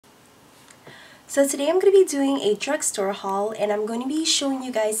So today I'm going to be doing a drugstore haul and I'm going to be showing you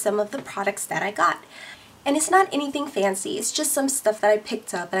guys some of the products that I got. And it's not anything fancy, it's just some stuff that I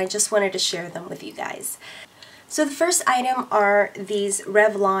picked up and I just wanted to share them with you guys. So the first item are these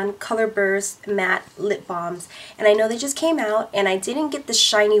Revlon Colorburst matte lip balms, and I know they just came out and I didn't get the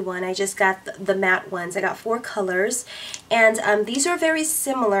shiny one, I just got the matte ones. I got 4 colors, and these are very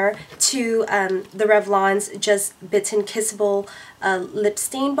similar to the Revlon's Just Bitten Kissable lip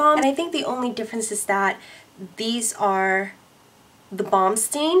stain balm, and I think the only difference is that these are the balm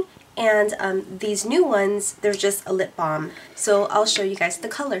stain and these new ones, they're just a lip balm. So I'll show you guys the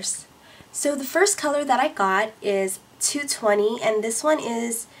colors. So the first color that I got is 220, and this one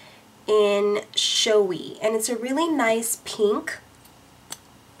is in SHOWY, and it's a really nice pink.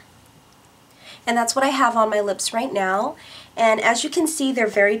 And that's what I have on my lips right now. And as you can see, they're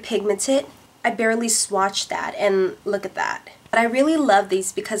very pigmented. I barely swatched that, and look at that. But I really love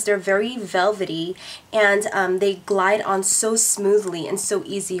these because they're very velvety and they glide on so smoothly and so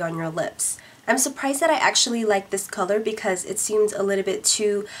easy on your lips. I'm surprised that I actually like this color because it seems a little bit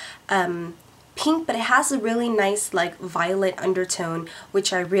too pink, but it has a really nice like violet undertone,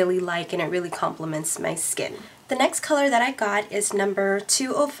 which I really like, and it really complements my skin. The next color that I got is number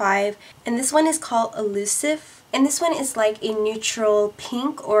 205, and this one is called ELUSIVE. And this one is like a neutral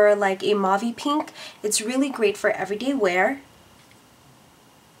pink or like a mauve pink. It's really great for everyday wear.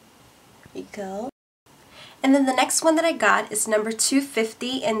 There you go. And then the next one that I got is number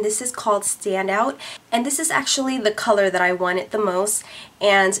 250, and this is called Standout. And this is actually the color that I wanted the most,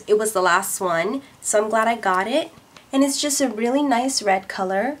 and it was the last one, so I'm glad I got it. And it's just a really nice red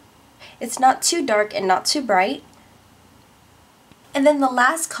color. It's not too dark and not too bright. And then the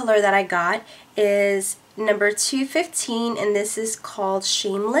last color that I got is number 215, and this is called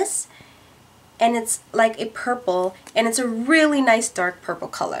Shameless. And it's like a purple, and it's a really nice dark purple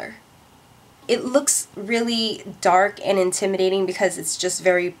color. It looks really dark and intimidating because it's just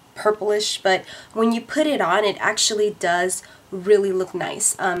very purplish, but when you put it on, it actually does really look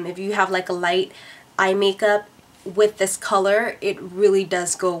nice. If you have like a light eye makeup with this color, it really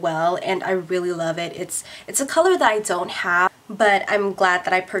does go well, and I really love it. It's a color that I don't have, but I'm glad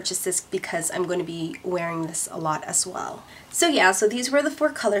that I purchased this because I'm going to be wearing this a lot as well. So yeah, so these were the 4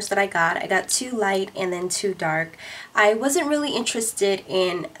 colors that I got. I got 2 light and then 2 dark. I wasn't really interested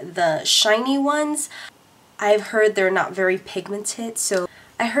in the shiny ones. I've heard they're not very pigmented, so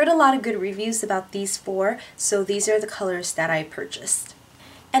I heard a lot of good reviews about these 4, so these are the colors that I purchased.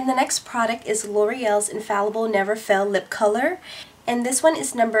 And the next product is L'Oreal's Infallible Never Fail Lip Color, and this one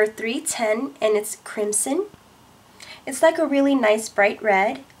is number 310, and it's Crimson. It's like a really nice bright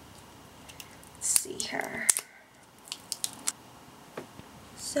red. Let's see here.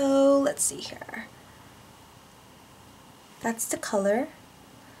 So let's see here. That's the color.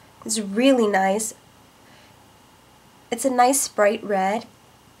 It's really nice. It's a nice bright red,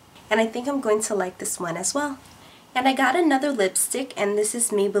 and I think I'm going to like this one as well. And I got another lipstick, and this is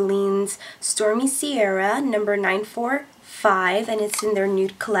Maybelline's Stormy SEIRRA number 945, and it's in their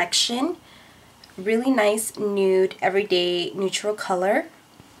nude collection. Really nice nude, everyday neutral color.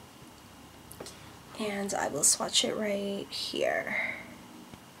 And I will swatch it right here.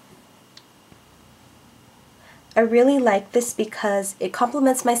 I really like this because it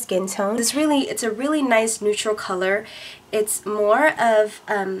complements my skin tone. It's a really nice neutral color. It's more of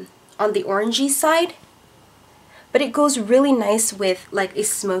on the orangey side, but it goes really nice with like a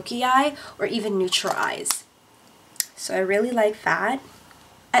smoky eye or even neutral eyes. So I really like that.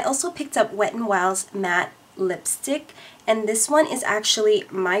 I also picked up Wet n Wild's matte lipstick, and this one is actually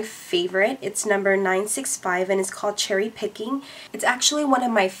my favorite. It's number 965, and it's called Cherry Picking. It's actually one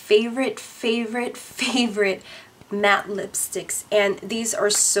of my favorite matte lipsticks, and these are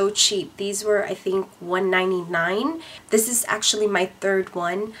so cheap. These were, I think, $1.99. This is actually my 3rd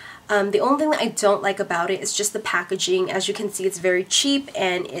one. The only thing that I don't like about it is just the packaging. As you can see, it's very cheap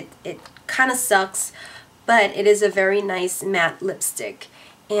and it kind of sucks, but it is a very nice matte lipstick.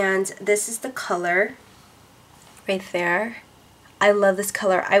 And this is the color right there. I love this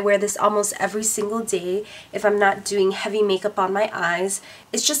color. I wear this almost every single day if I'm not doing heavy makeup on my eyes.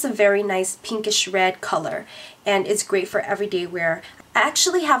 It's just a very nice pinkish red color, and it's great for everyday wear. I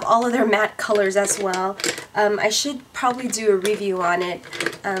actually have all of their matte colors as well. I should probably do a review on it.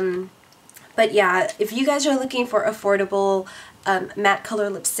 But yeah, if you guys are looking for affordable matte color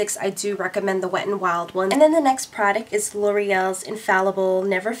lipsticks, I do recommend the Wet n Wild one. And then the next product is L'Oreal's Infallible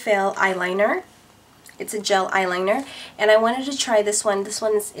Never Fail Eyeliner. It's a gel eyeliner, and I wanted to try this one. This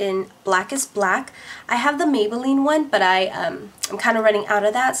one is in Blackest Black. I have the Maybelline one, but I'm kind of running out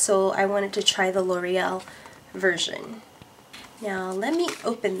of that, so I wanted to try the L'Oreal version. Now let me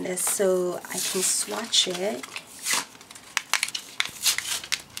open this so I can swatch it.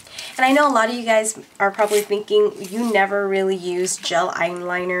 And I know a lot of you guys are probably thinking you never really use gel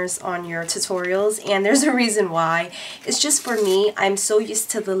eyeliners on your tutorials, and there's a reason why. It's just for me, I'm so used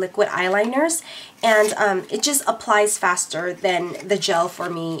to the liquid eyeliners, and it just applies faster than the gel for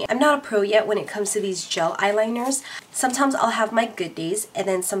me. I'm not a pro yet when it comes to these gel eyeliners. Sometimes I'll have my good days, and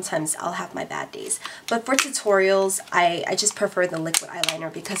then sometimes I'll have my bad days. But for tutorials, I just prefer the liquid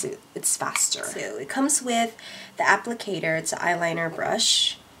eyeliner because it's faster. So it comes with the applicator, it's an eyeliner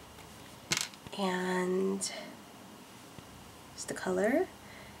brush. And here's the color.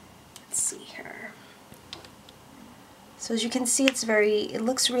 Let's see here. So as you can see, it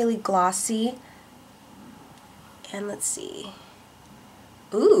looks really glossy. And let's see.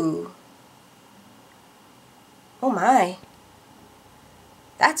 Ooh. Oh my.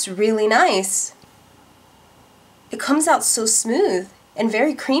 That's really nice. It comes out so smooth and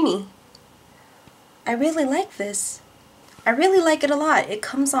very creamy. I really like this. I really like it a lot. It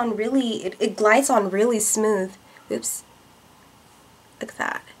comes on really, it glides on really smooth. Oops. Look at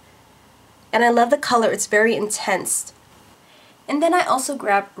that. And I love the color. It's very intense. And then I also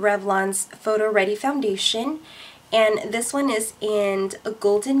grabbed Revlon's Photo Ready Foundation. And this one is in a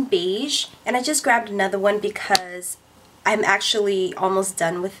golden beige. And I just grabbed another one because I'm actually almost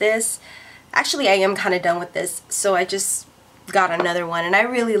done with this. Actually, I am kind of done with this. So I just got another one, and I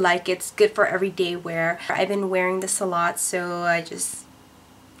really like it. It's good for everyday wear. I've been wearing this a lot, so I just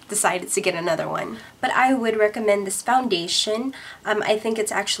decided to get another one. But I would recommend this foundation. I think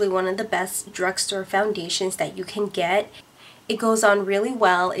it's actually one of the best drugstore foundations that you can get. It goes on really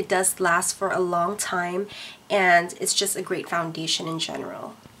well, it does last for a long time, and it's just a great foundation in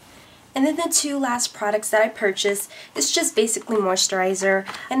general. And then the two last products that I purchased is just basically moisturizer.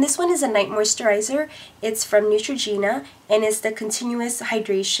 And this one is a night moisturizer. It's from Neutrogena, and it's the Continuous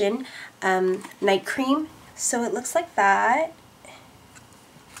Hydration Night Cream. So it looks like that.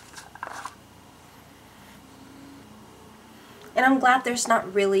 And I'm glad there's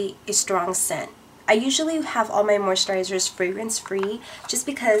not really a strong scent. I usually have all my moisturizers fragrance free just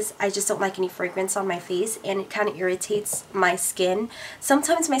because I just don't like any fragrance on my face, and it kind of irritates my skin.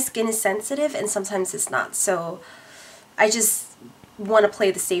 Sometimes my skin is sensitive and sometimes it's not, so I just want to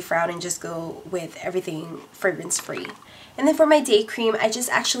play the safe route and just go with everything fragrance free. And then for my day cream, I just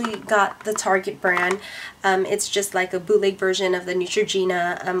actually got the Target brand. It's just like a bootleg version of the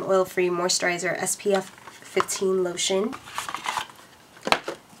Neutrogena oil-free moisturizer SPF 15 lotion.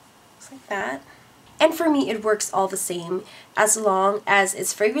 Looks like that. And for me, it works all the same. As long as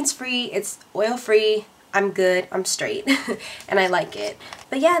it's fragrance free, it's oil free, I'm good, I'm straight, and I like it.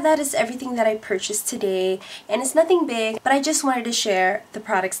 But yeah, that is everything that I purchased today, and it's nothing big, but I just wanted to share the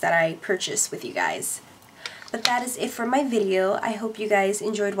products that I purchased with you guys. But that is it for my video. I hope you guys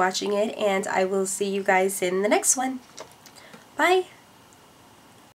enjoyed watching it, and I will see you guys in the next one. Bye!